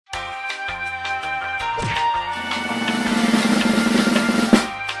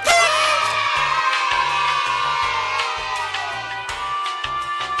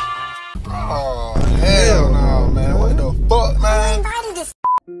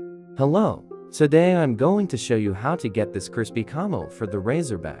Hello, today I'm going to show you how to get this crispy camo for the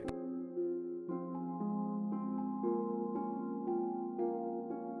Razorback.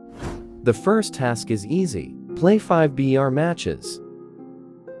 The first task is easy. Play 5 BR matches.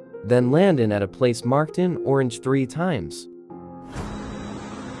 Then land in at a place marked in orange 3 times.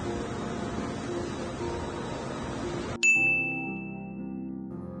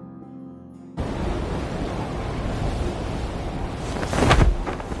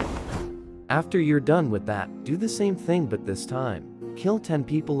 After you're done with that, do the same thing but this time. Kill 10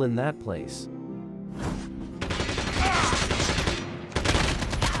 people in that place.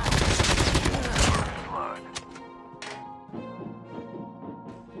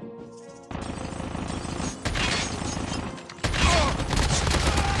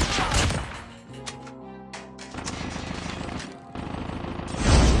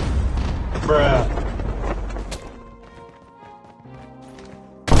 Bruh.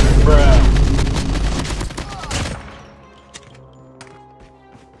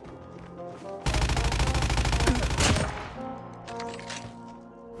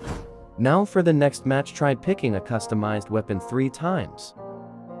 Now for the next match, try picking a customized weapon 3 times.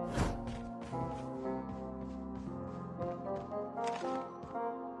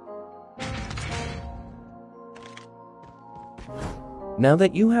 Now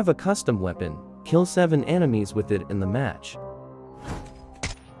that you have a custom weapon, kill 7 enemies with it in the match.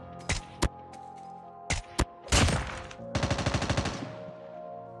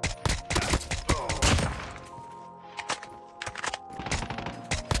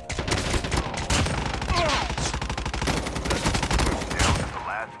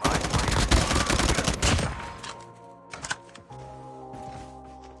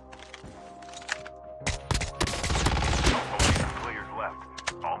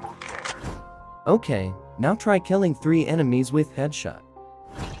 Okay, now try killing 3 enemies with headshot.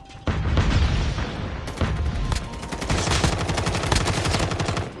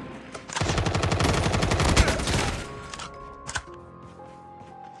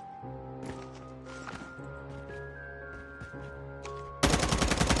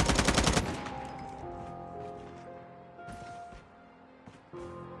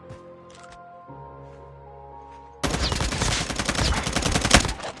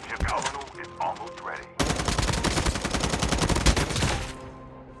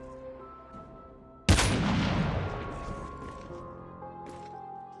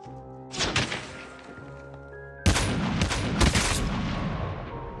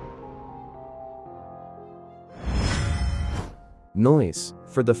 Noise.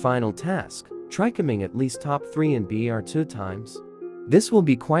 For the final task, try coming at least top 3 in BR 2 times. This will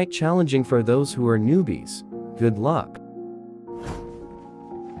be quite challenging for those who are newbies. Good luck.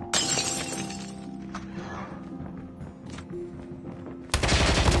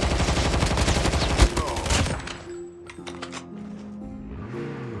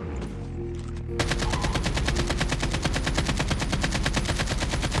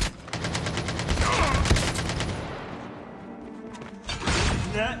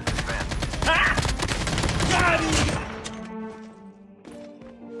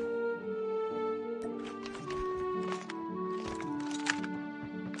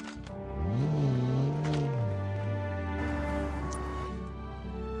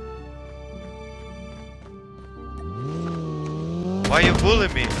 Why you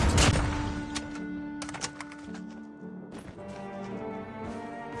bullying me?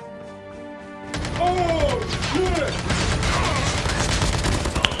 Oh, shit!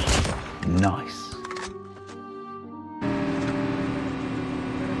 Nice.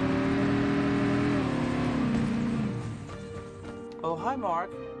 Oh, hi, Mark.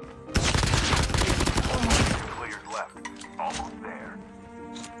 Players left. Almost there.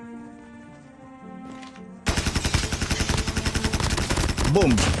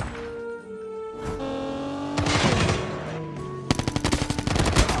 Boom.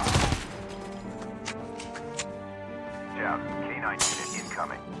 Down. K9 unit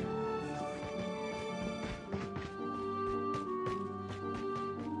incoming.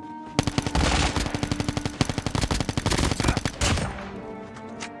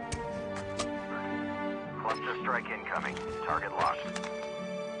 Cluster strike incoming. Target locked.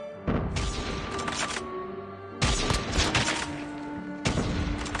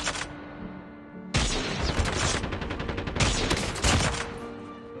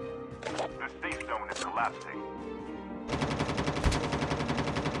 Collapsing.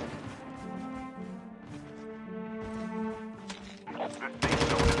 The safe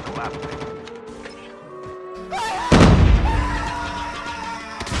zone is collapsing.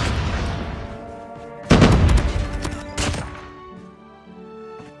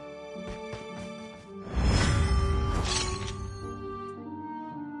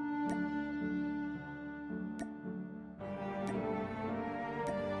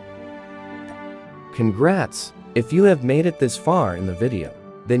 Congrats! If you have made it this far in the video,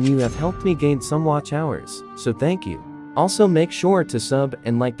 then you have helped me gain some watch hours, so thank you. Also make sure to sub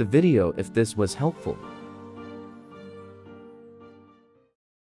and like the video if this was helpful.